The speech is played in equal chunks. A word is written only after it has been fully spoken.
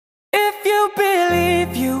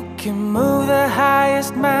can move the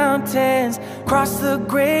highest mountains, cross the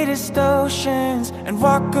greatest oceans, and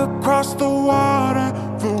walk across the water,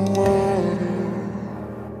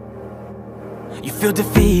 You feel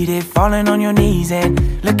defeated, falling on your knees and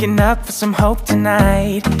looking up for some hope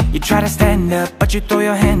tonight. You try to stand up, but you throw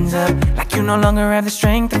your hands up like you no longer have the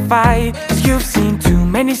strength to fight. 'Cause you've seen too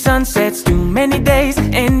many sunsets, too many days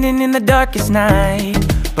ending in the darkest night.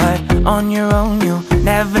 But on your own you'll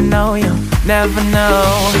never know, you'll never know.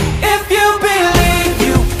 If you believe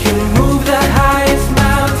you can move the highest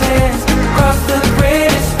mountains, cross the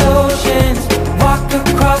greatest oceans, walk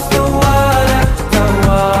across the water, the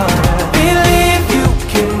water. Believe you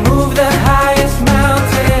can move the highest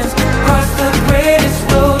mountains, cross the greatest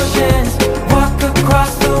oceans, walk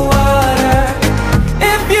across the water.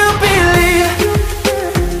 If you believe.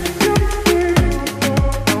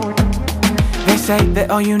 They say that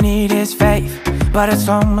all you need is faith, but it's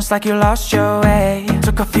almost like you lost your way.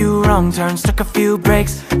 Took a few wrong turns, took a few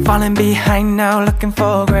breaks, falling behind now looking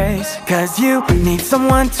for grace. 'Cause you need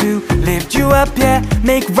someone to lift you up, yeah,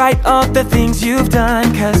 make right all the things you've done.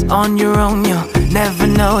 'Cause on your own you'll never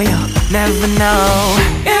know, you'll never know.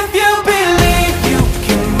 If